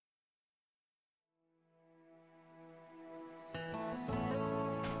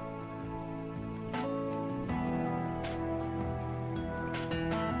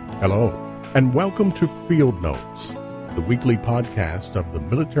Hello, and welcome to Field Notes, the weekly podcast of the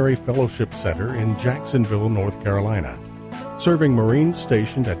Military Fellowship Center in Jacksonville, North Carolina, serving Marines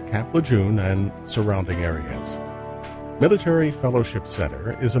stationed at Camp Lejeune and surrounding areas. Military Fellowship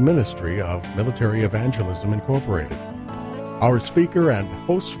Center is a ministry of Military Evangelism Incorporated. Our speaker and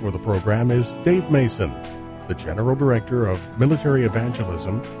host for the program is Dave Mason, the General Director of Military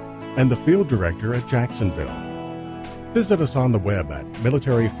Evangelism and the Field Director at Jacksonville. Visit us on the web at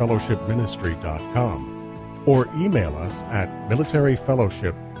militaryfellowshipministry.com or email us at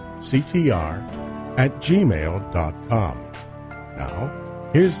militaryfellowshipctr@gmail.com. Now,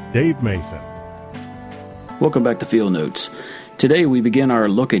 here's Dave Mason. Welcome back to Field Notes. Today we begin our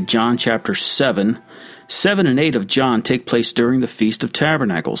look at John chapter 7. 7 and 8 of John take place during the Feast of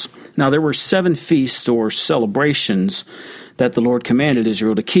Tabernacles. Now there were 7 feasts or celebrations that the Lord commanded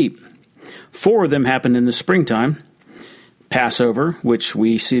Israel to keep. 4 of them happened in the springtime. Passover, which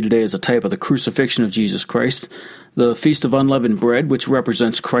we see today as a type of the crucifixion of Jesus Christ. The Feast of Unleavened Bread, which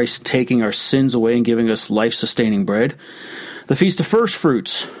represents Christ taking our sins away and giving us life-sustaining bread. The Feast of First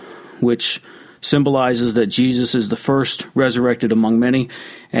Fruits, which symbolizes that Jesus is the first resurrected among many.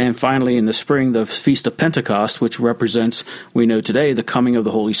 And finally, in the spring, the Feast of Pentecost, which represents, we know today, the coming of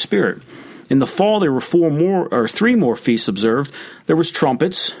the Holy Spirit. In the fall, there were 3 more feasts observed. There was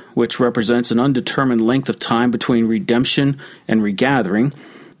trumpets, which represents an undetermined length of time between redemption and regathering.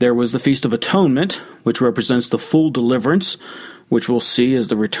 There was the Feast of Atonement, which represents the full deliverance, which we'll see as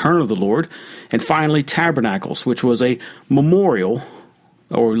the return of the Lord. And finally, Tabernacles, which was a memorial,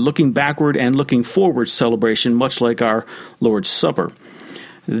 or looking backward and looking forward celebration, much like our Lord's Supper.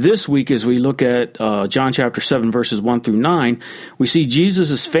 This week, as we look at John chapter 7, verses 1 through 9, we see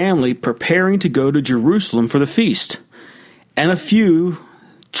Jesus' family preparing to go to Jerusalem for the feast. And a few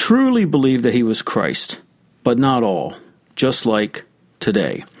truly believed that he was Christ, but not all, just like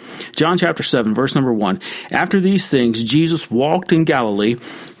today. John chapter 7, verse number 1, After these things, Jesus walked in Galilee,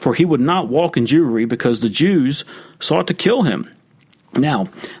 for he would not walk in Jewry, because the Jews sought to kill him. Now,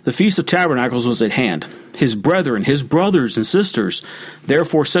 the Feast of Tabernacles was at hand. His brethren, his brothers and sisters,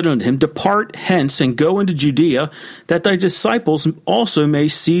 therefore said unto him, Depart hence, and go into Judea, that thy disciples also may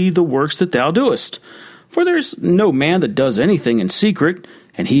see the works that thou doest. For there is no man that does anything in secret,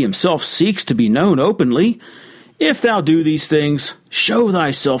 and he himself seeks to be known openly. If thou do these things, show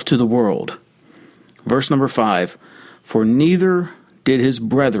thyself to the world. Verse number 5, For neither did his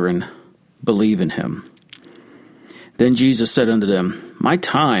brethren believe in him. Then Jesus said unto them, My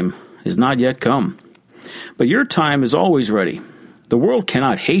time is not yet come, but your time is always ready. The world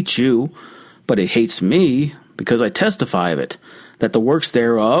cannot hate you, but it hates me, because I testify of it, that the works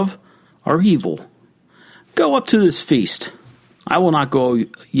thereof are evil. Go up to this feast. I will not go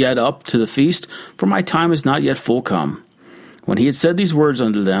yet up to the feast, for my time is not yet full come. When he had said these words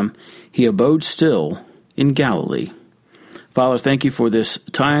unto them, he abode still in Galilee. Father, thank you for this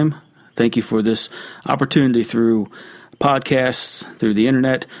time. Thank you for this opportunity through podcasts, through the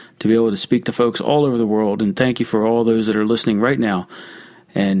internet, to be able to speak to folks all over the world. And thank you for all those that are listening right now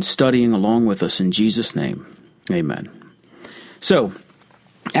and studying along with us in Jesus' name. Amen. So,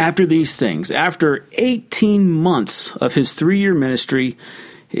 after these things, after 18 months of his 3-year ministry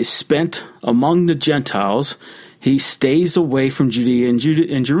is spent among the Gentiles, he stays away from Judea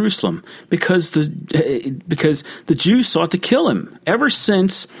and Jerusalem because the Jews sought to kill him. Ever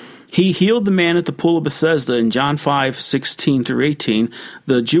since he healed the man at the pool of Bethesda in John 5:16 through 18.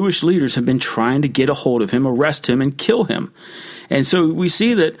 The Jewish leaders have been trying to get a hold of him, arrest him, and kill him. And so we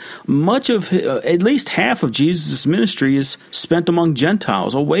see that much of, at least half of Jesus' ministry is spent among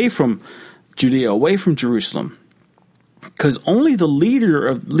Gentiles, away from Judea, away from Jerusalem. Because only the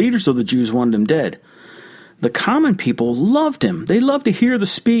leaders of the Jews wanted him dead. The common people loved him. They loved to hear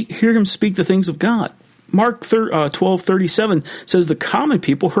him speak the things of God. Mark 12:37 says the common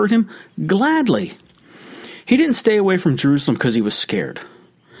people heard him gladly. He didn't stay away from Jerusalem because he was scared.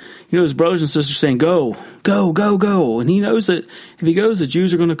 You know, his brothers and sisters saying, go, go, go, go. And he knows that if he goes, the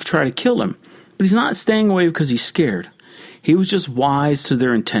Jews are going to try to kill him. But he's not staying away because he's scared. He was just wise to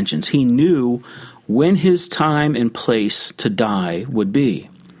their intentions. He knew when his time and place to die would be.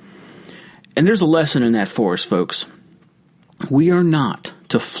 And there's a lesson in that for us, folks. We are not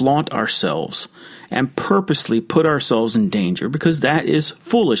to flaunt ourselves and purposely put ourselves in danger, because that is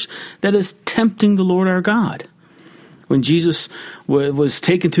foolish. That is tempting the Lord our God. When Jesus was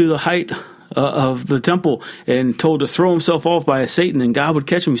taken to the height of the temple and told to throw himself off by Satan and God would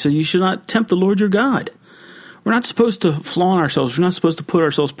catch him, he said, you should not tempt the Lord your God. We're not supposed to flaunt ourselves. We're not supposed to put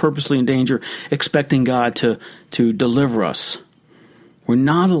ourselves purposely in danger, expecting God to deliver us. We're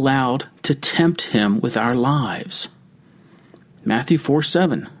not allowed to tempt him with our lives. Matthew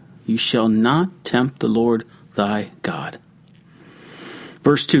 4:7 You shall not tempt the Lord thy God.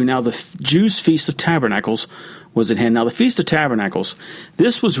 Verse 2, now the Jews' Feast of Tabernacles was at hand. Now the Feast of Tabernacles,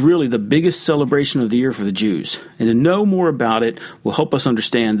 this was really the biggest celebration of the year for the Jews. And to know more about it will help us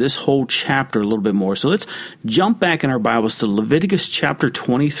understand this whole chapter a little bit more. So let's jump back in our Bibles to Leviticus chapter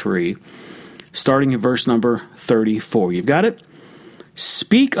 23, starting at verse number 34. You've got it?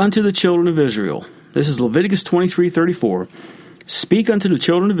 Speak unto the children of Israel. This is Leviticus 23:34. Speak unto the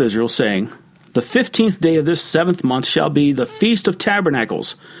children of Israel, saying, the 15th day of this 7th month shall be the Feast of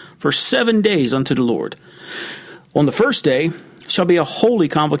Tabernacles, for 7 days unto the Lord. On the first day shall be a holy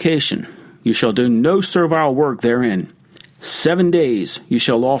convocation. You shall do no servile work therein. 7 days you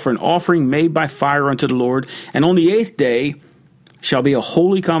shall offer an offering made by fire unto the Lord, and on the 8th day shall be a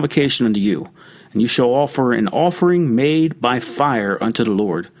holy convocation unto you, and you shall offer an offering made by fire unto the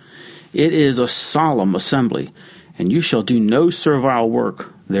Lord. It is a solemn assembly, and you shall do no servile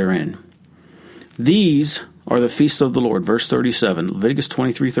work therein. These are the feasts of the Lord. Verse 37, Leviticus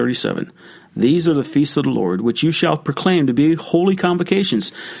 23:37. These are the feasts of the Lord, which you shall proclaim to be holy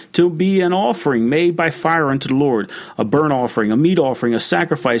convocations, to be an offering made by fire unto the Lord, a burnt offering, a meat offering, a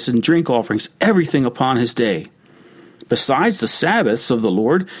sacrifice, and drink offerings, everything upon his day. Besides the Sabbaths of the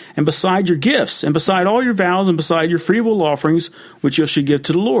Lord, and beside your gifts, and beside all your vows, and beside your freewill offerings, which you should give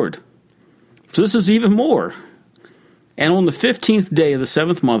to the Lord. So this is even more. And on the 15th day of the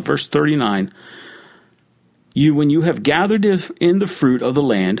 7th month, verse 39, when you have gathered in the fruit of the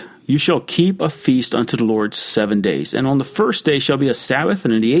land, you shall keep a feast unto the Lord 7 days. And on the first day shall be a Sabbath,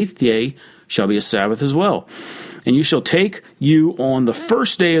 and on the 8th day shall be a Sabbath as well. And you shall take you on the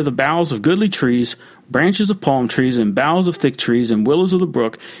first day of the boughs of goodly trees, branches of palm trees, and boughs of thick trees, and willows of the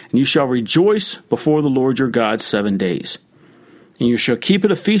brook, and you shall rejoice before the Lord your God 7 days. And you shall keep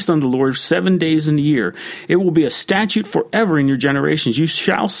it a feast unto the Lord 7 days in the year. It will be a statute forever in your generations. You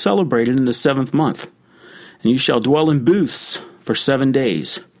shall celebrate it in the 7th month. And you shall dwell in booths for 7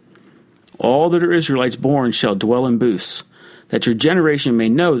 days. All that are Israelites born shall dwell in booths, that your generation may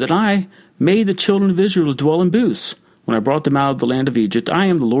know that I made the children of Israel to dwell in booths when I brought them out of the land of Egypt. I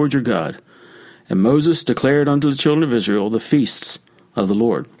am the Lord your God. And Moses declared unto the children of Israel the feasts of the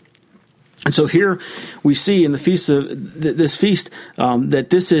Lord. And so here we see in the feast of this feast that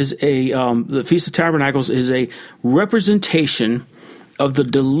this is the Feast of Tabernacles is a representation of the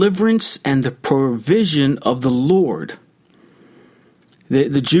deliverance and the provision of the Lord.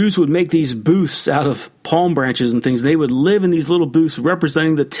 The Jews would make these booths out of palm branches and things. They would live in these little booths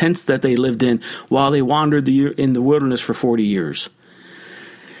representing the tents that they lived in while they wandered in the wilderness for 40 years.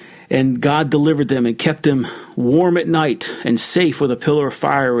 And God delivered them and kept them warm at night and safe with a pillar of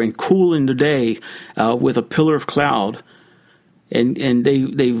fire, and cool in the day with a pillar of cloud. And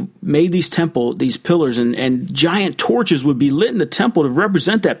they made these pillars, and giant torches would be lit in the temple to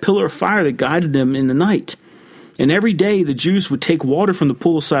represent that pillar of fire that guided them in the night. And every day the Jews would take water from the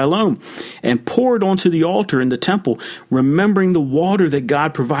pool of Siloam and pour it onto the altar in the temple, remembering the water that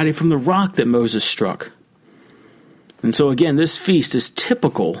God provided from the rock that Moses struck. And so again, this feast is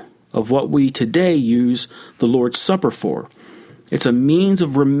typical of what we today use the Lord's Supper for. It's a means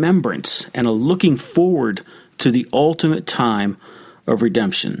of remembrance and a looking forward to the ultimate time of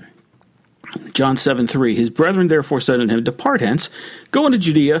redemption. John 7:3, his brethren therefore said unto him, Depart hence, go into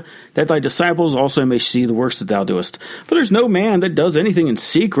Judea, that thy disciples also may see the works that thou doest. For there's no man that does anything in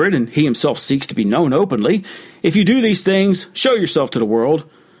secret, and he himself seeks to be known openly. If you do these things, show yourself to the world.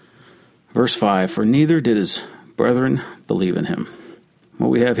 Verse 5, for neither did his brethren believe in him. What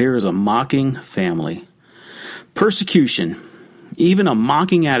we have here is a mocking family. Persecution, even a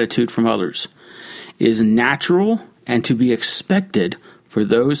mocking attitude from others, is natural and to be expected for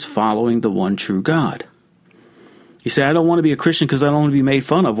those following the one true God. You say, I don't want to be a Christian because I don't want to be made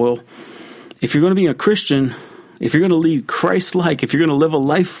fun of. Well, if you're going to be a Christian, if you're going to lead Christ-like, if you're going to live a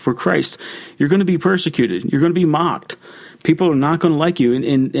life for Christ, you're going to be persecuted. You're going to be mocked. People are not going to like you.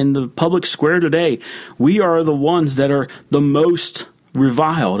 In the public square today, we are the ones that are the most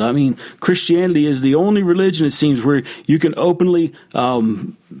reviled. I mean, Christianity is the only religion, it seems, where you can openly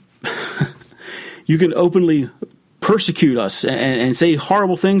persecute us and say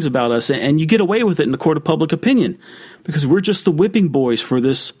horrible things about us, and you get away with it in the court of public opinion because we're just the whipping boys for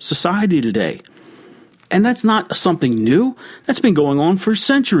this society today. And that's not something new. That's been going on for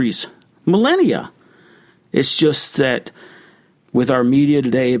centuries, millennia. It's just that with our media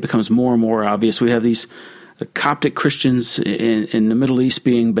today, it becomes more and more obvious. We have these Coptic Christians in the Middle East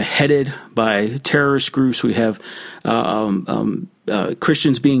being beheaded by terrorist groups. We have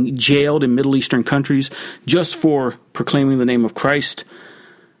Christians being jailed in Middle Eastern countries just for proclaiming the name of Christ.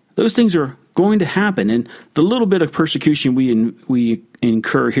 Those things are going to happen. And the little bit of persecution we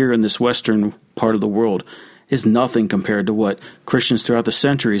incur here in this western part of the world is nothing compared to what Christians throughout the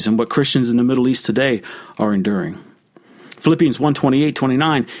centuries and what Christians in the Middle East today are enduring. Philippians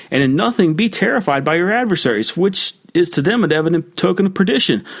 1:28-29, and in nothing be terrified by your adversaries, which is to them an evident token of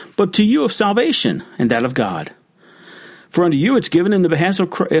perdition, but to you of salvation, and that of God. For unto you it's given in the behalf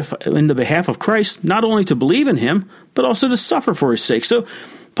of Christ, not only to believe in him, but also to suffer for his sake. So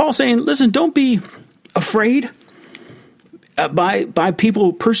Paul's saying, listen, don't be afraid by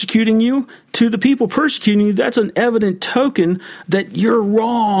people persecuting you. To the people persecuting you, that's an evident token that you're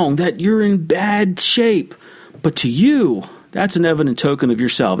wrong, that you're in bad shape. But to you, that's an evident token of your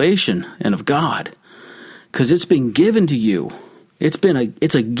salvation and of God, because it's been given to you.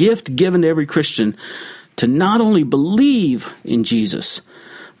 It's a gift given to every Christian to not only believe in Jesus,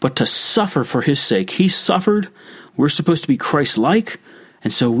 but to suffer for his sake. He suffered. We're supposed to be Christ-like,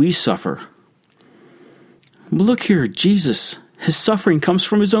 and so we suffer. Look here, Jesus, his suffering comes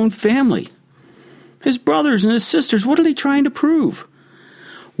from his own family. His brothers and his sisters, what are they trying to prove?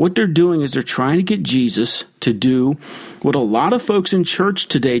 What they're doing is they're trying to get Jesus to do what a lot of folks in church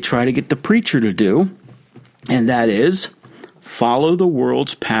today try to get the preacher to do, and that is follow the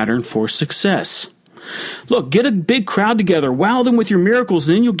world's pattern for success. Look, get a big crowd together, wow them with your miracles,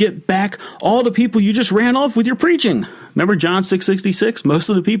 and then you'll get back all the people you just ran off with your preaching. Remember John 6:66? Most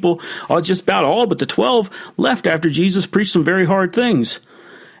of the people, just about all but the 12, left after Jesus preached some very hard things.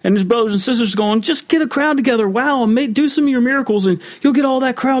 And his brothers and sisters going, just get a crowd together, wow, and do some of your miracles, and you'll get all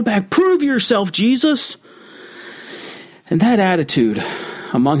that crowd back. Prove yourself, Jesus. And that attitude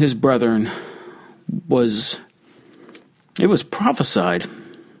among his brethren was prophesied.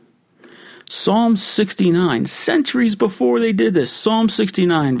 Psalm 69, centuries before they did this, Psalm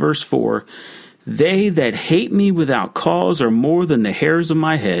 69, verse 4, they that hate me without cause are more than the hairs of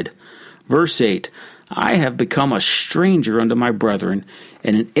my head. Verse 8, I have become a stranger unto my brethren,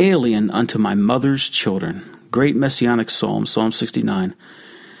 and an alien unto my mother's children. Great messianic psalm, Psalm 69.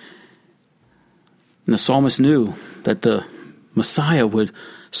 And the psalmist knew that the Messiah would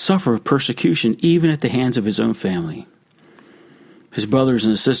suffer persecution even at the hands of his own family. His brothers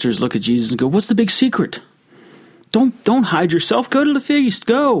and his sisters look at Jesus and go, what's the big secret? Don't hide yourself. Go to the feast.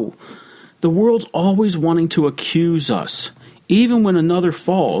 Go. The world's always wanting to accuse us. Even when another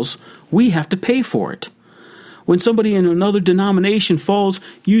falls, we have to pay for it. When somebody in another denomination falls,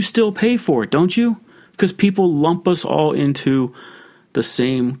 you still pay for it, don't you? Because people lump us all into the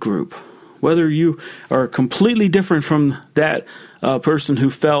same group. Whether you are completely different from that person who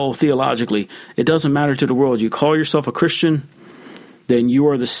fell theologically, it doesn't matter to the world. You call yourself a Christian, then you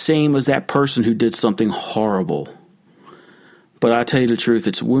are the same as that person who did something horrible. But I tell you the truth,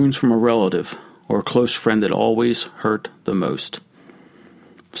 it's wounds from a relative or a close friend that always hurt the most.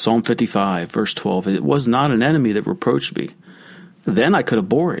 Psalm 55, verse 12, it was not an enemy that reproached me. Then I could have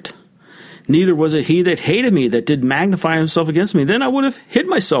bore it. Neither was it he that hated me that did magnify himself against me. Then I would have hid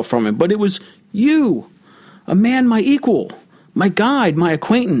myself from him. But it was you, a man my equal, my guide, my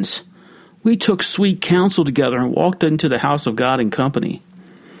acquaintance. We took sweet counsel together and walked into the house of God in company.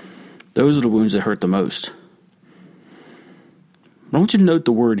 Those are the wounds that hurt the most. I want you to note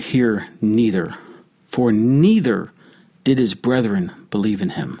the word here, neither. For neither did his brethren believe in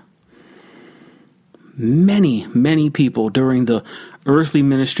him. Many, many people during the earthly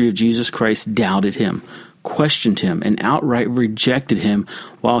ministry of Jesus Christ doubted him, questioned him, and outright rejected him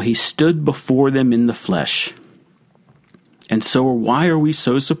while he stood before them in the flesh. And so why are we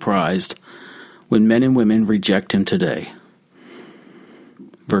so surprised when men and women reject him today?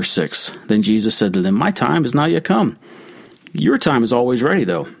 Verse 6, then Jesus said to them, my time is not yet come. Your time is always ready,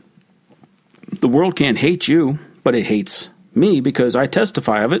 though. The world can't hate you, but it hates me because I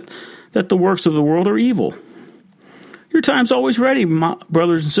testify of it that the works of the world are evil. Your time's always ready, my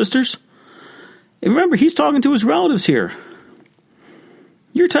brothers and sisters. And remember, he's talking to his relatives here.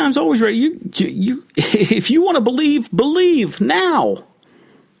 Your time's always ready. You, if you want to believe now.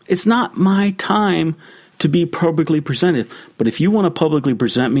 It's not my time to be publicly presented. But if you want to publicly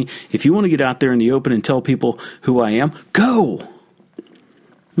present me, if you want to get out there in the open and tell people who I am, go.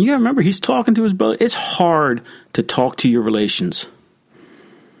 You got to remember, he's talking to his brother. It's hard to talk to your relations.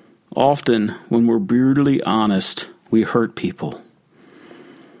 Often, when we're brutally honest, we hurt people.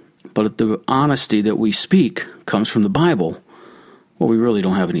 But if the honesty that we speak comes from the Bible, well, we really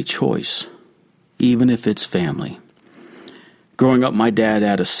don't have any choice, even if it's family. Growing up, my dad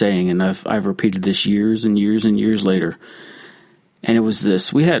had a saying, and I've repeated this years and years and years later. And it was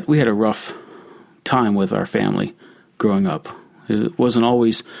this: we had a rough time with our family growing up. It wasn't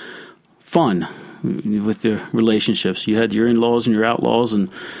always fun with the relationships. You had your in-laws and your outlaws, and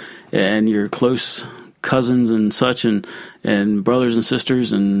and your close cousins and such, and brothers and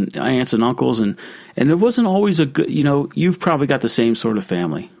sisters and aunts and uncles, and it wasn't always a good, you've probably got the same sort of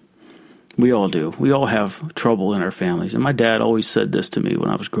family. We all do. We all have trouble in our families. And my dad always said this to me when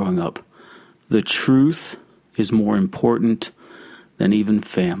I was growing up: the truth is more important than even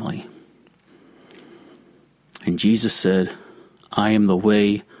family. And Jesus said, I am the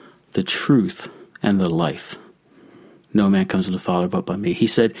way, the truth, and the life. No man comes to the Father but by me. He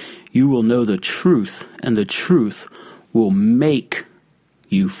said, you will know the truth, and the truth will make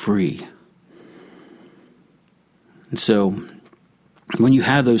you free. And so, when you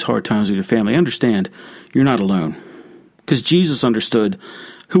have those hard times with your family, understand you're not alone. Because Jesus understood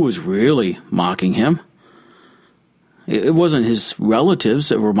who was really mocking him. It wasn't his relatives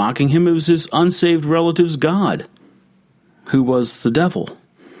that were mocking him. It was his unsaved relative's God, who was the devil.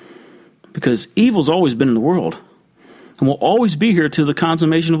 Because evil's always been in the world and will always be here to the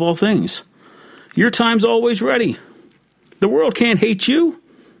consummation of all things. Your time's always ready. The world can't hate you.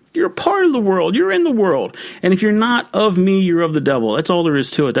 You're a part of the world. You're in the world. And if you're not of me, you're of the devil. That's all there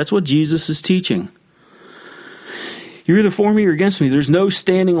is to it. That's what Jesus is teaching. You're either for me or against me. There's no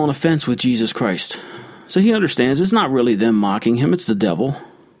standing on a fence with Jesus Christ. So he understands it's not really them mocking him. It's the devil.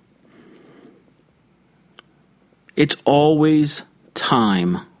 It's always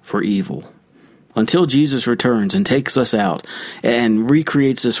time for evil. Until Jesus returns and takes us out and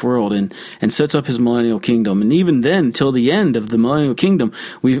recreates this world and sets up his millennial kingdom. And even then, until the end of the millennial kingdom,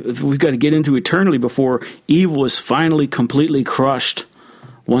 we've got to get into eternity before evil is finally completely crushed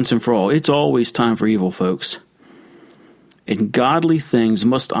once and for all. It's always time for evil, folks. And godly things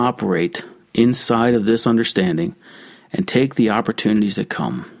must operate inside of this understanding and take the opportunities that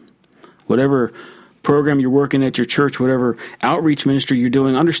come. Whatever program you're working at your church, whatever outreach ministry you're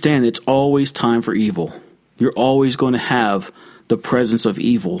doing, understand it's always time for evil. You're always going to have the presence of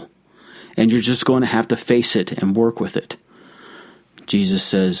evil, and you're just going to have to face it and work with it. Jesus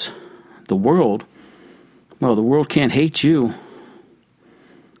says, the world can't hate you.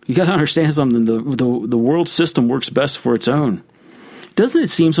 You got to understand something. The world system works best for its own. Doesn't it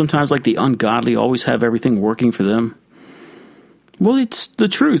seem sometimes like the ungodly always have everything working for them? Well, it's the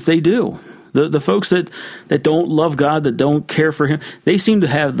truth. They do. The folks that don't love God, that don't care for him, they seem to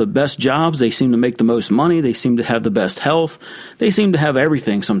have the best jobs. They seem to make the most money. They seem to have the best health. They seem to have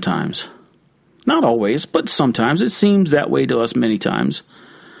everything sometimes. Not always, but sometimes. It seems that way to us many times.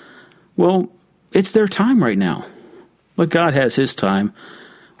 Well, it's their time right now. But God has his time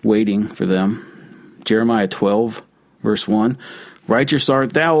waiting for them. Jeremiah 12, verse 1. Righteous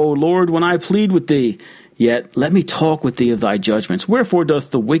art thou, O Lord, when I plead with thee. Yet let me talk with thee of thy judgments. Wherefore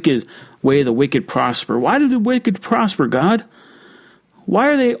doth the wicked way of the wicked prosper? Why do the wicked prosper, God? Why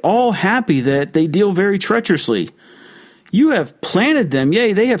are they all happy that they deal very treacherously? You have planted them,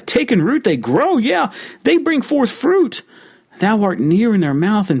 yea, they have taken root, they grow, yeah, they bring forth fruit. Thou art near in their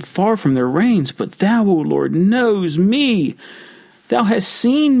mouth and far from their reins, but thou, O Lord, knows me. Thou hast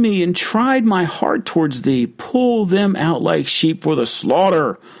seen me and tried my heart towards thee. Pull them out like sheep for the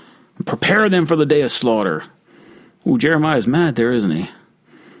slaughter. Prepare them for the day of slaughter. Ooh, Jeremiah's mad there, isn't he?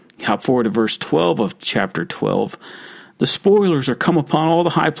 Hop forward to verse 12 of chapter 12. The spoilers are come upon all the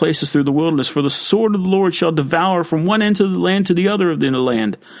high places through the wilderness, for the sword of the Lord shall devour from one end of the land to the other of the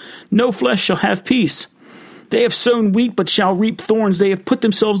land. No flesh shall have peace. They have sown wheat, but shall reap thorns. They have put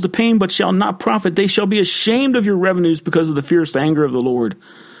themselves to pain, but shall not profit. They shall be ashamed of your revenues because of the fierce anger of the Lord.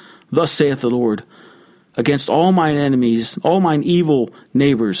 Thus saith the Lord, against all mine enemies, all mine evil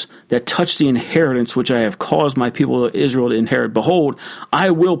neighbors that touch the inheritance which I have caused my people Israel to inherit. Behold,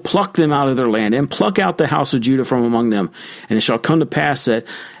 I will pluck them out of their land, and pluck out the house of Judah from among them. And it shall come to pass that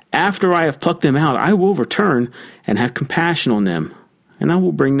after I have plucked them out, I will return and have compassion on them. And I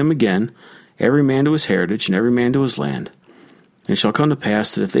will bring them again, every man to his heritage, and every man to his land. And it shall come to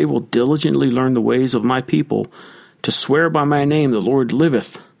pass that if they will diligently learn the ways of my people, to swear by my name, the Lord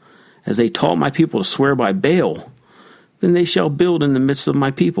liveth, as they taught my people to swear by Baal, then they shall build in the midst of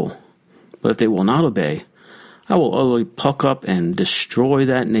my people. But if they will not obey, I will utterly pluck up and destroy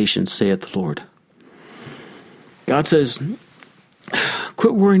that nation, saith the Lord. God says,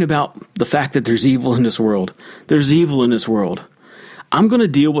 quit worrying about the fact that there's evil in this world. There's evil in this world. I'm going to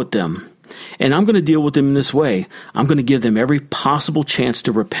deal with them. And I'm going to deal with them in this way. I'm going to give them every possible chance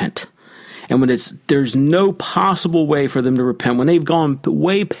to repent. And when there's no possible way for them to repent, when they've gone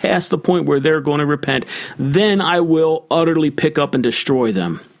way past the point where they're going to repent, then I will utterly pick up and destroy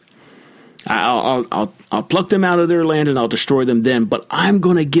them. I'll pluck them out of their land and I'll destroy them then. But I'm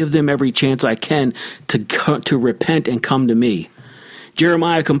going to give them every chance I can to repent and come to me.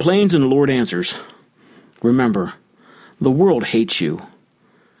 Jeremiah complains and the Lord answers. Remember, the world hates you.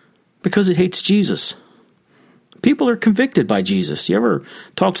 Because it hates Jesus. People are convicted by Jesus. You ever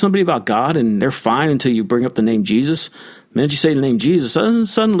talk to somebody about God and they're fine until you bring up the name Jesus? The minute you say the name Jesus,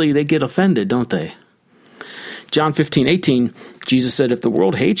 suddenly they get offended, don't they? John 15:18, Jesus said, if the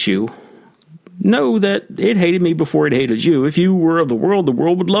world hates you, know that it hated me before it hated you. If you were of the world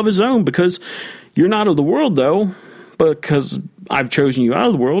would love his own, because you're not of the world, though, because I've chosen you out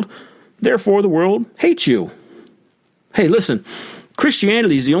of the world, therefore the world hates you. Hey, listen,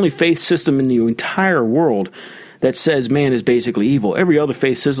 Christianity is the only faith system in the entire world that says man is basically evil. Every other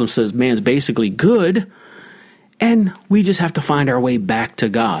faith system says man's basically good, and we just have to find our way back to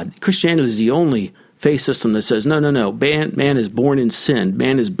God. Christianity is the only faith system that says, no, man is born in sin.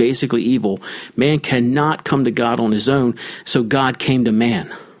 Man is basically evil. Man cannot come to God on his own, so God came to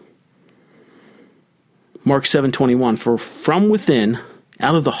man. Mark 7:21, for from within,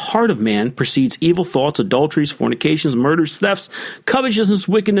 out of the heart of man, proceeds evil thoughts, adulteries, fornications, murders, thefts, covetousness,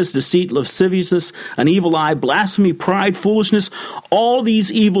 wickedness, deceit, lasciviousness, an evil eye, blasphemy, pride, foolishness. All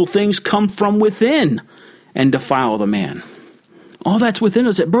these evil things come from within and defile the man. All that's within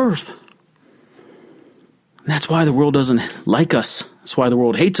us at birth. And that's why the world doesn't like us. That's why the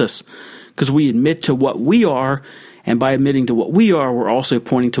world hates us. Because we admit to what we are, and by admitting to what we are, we're also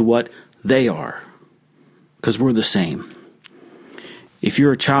pointing to what they are. Because we're the same. If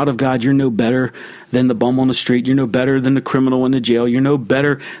you're a child of God, you're no better than the bum on the street. You're no better than the criminal in the jail. You're no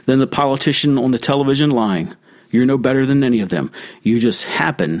better than the politician on the television lying. You're no better than any of them. You just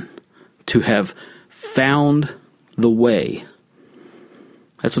happen to have found the way.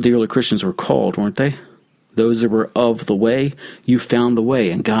 That's what the early Christians were called, weren't they? Those that were of the way, you found the way,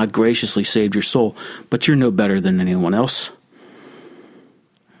 and God graciously saved your soul. But you're no better than anyone else.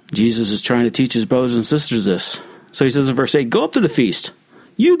 Jesus is trying to teach his brothers and sisters this. So he says in verse 8, go up to the feast.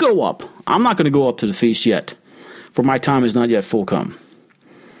 You go up. I'm not going to go up to the feast yet, for my time is not yet full come.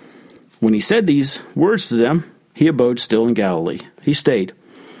 When he said these words to them, he abode still in Galilee. He stayed.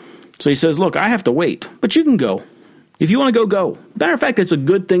 So he says, look, I have to wait, but you can go. If you want to go, go. Matter of fact, it's a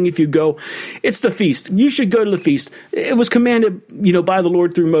good thing if you go. It's the feast. You should go to the feast. It was commanded, by the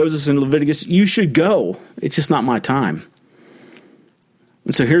Lord through Moses in Leviticus. You should go. It's just not my time.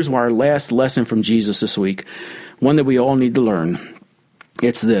 And so here's our last lesson from Jesus this week, one that we all need to learn.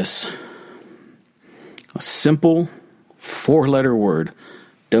 It's this. A simple 4-letter word.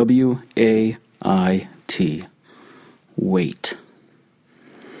 W-A-I-T. Wait.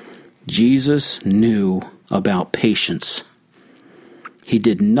 Jesus knew about patience. He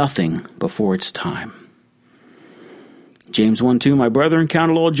did nothing before its time. James 1:2, my brethren,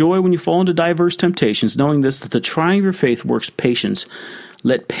 count it all joy when you fall into diverse temptations, knowing this, that the trying of your faith works patience.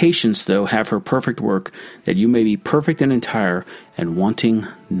 Let patience, though, have her perfect work, that you may be perfect and entire, and wanting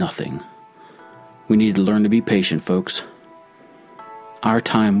nothing. We need to learn to be patient, folks. Our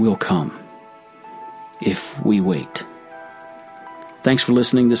time will come if we wait. Thanks for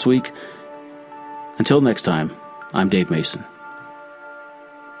listening this week. Until next time, I'm Dave Mason.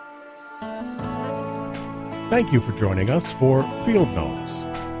 Thank you for joining us for Field Notes.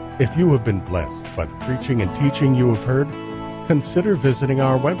 If you have been blessed by the preaching and teaching you have heard, consider visiting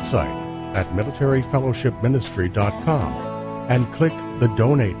our website at militaryfellowshipministry.com and click the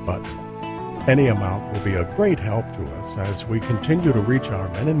Donate button. Any amount will be a great help to us as we continue to reach our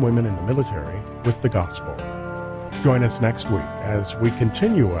men and women in the military with the gospel. Join us next week as we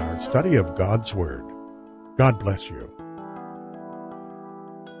continue our study of God's Word. God bless you.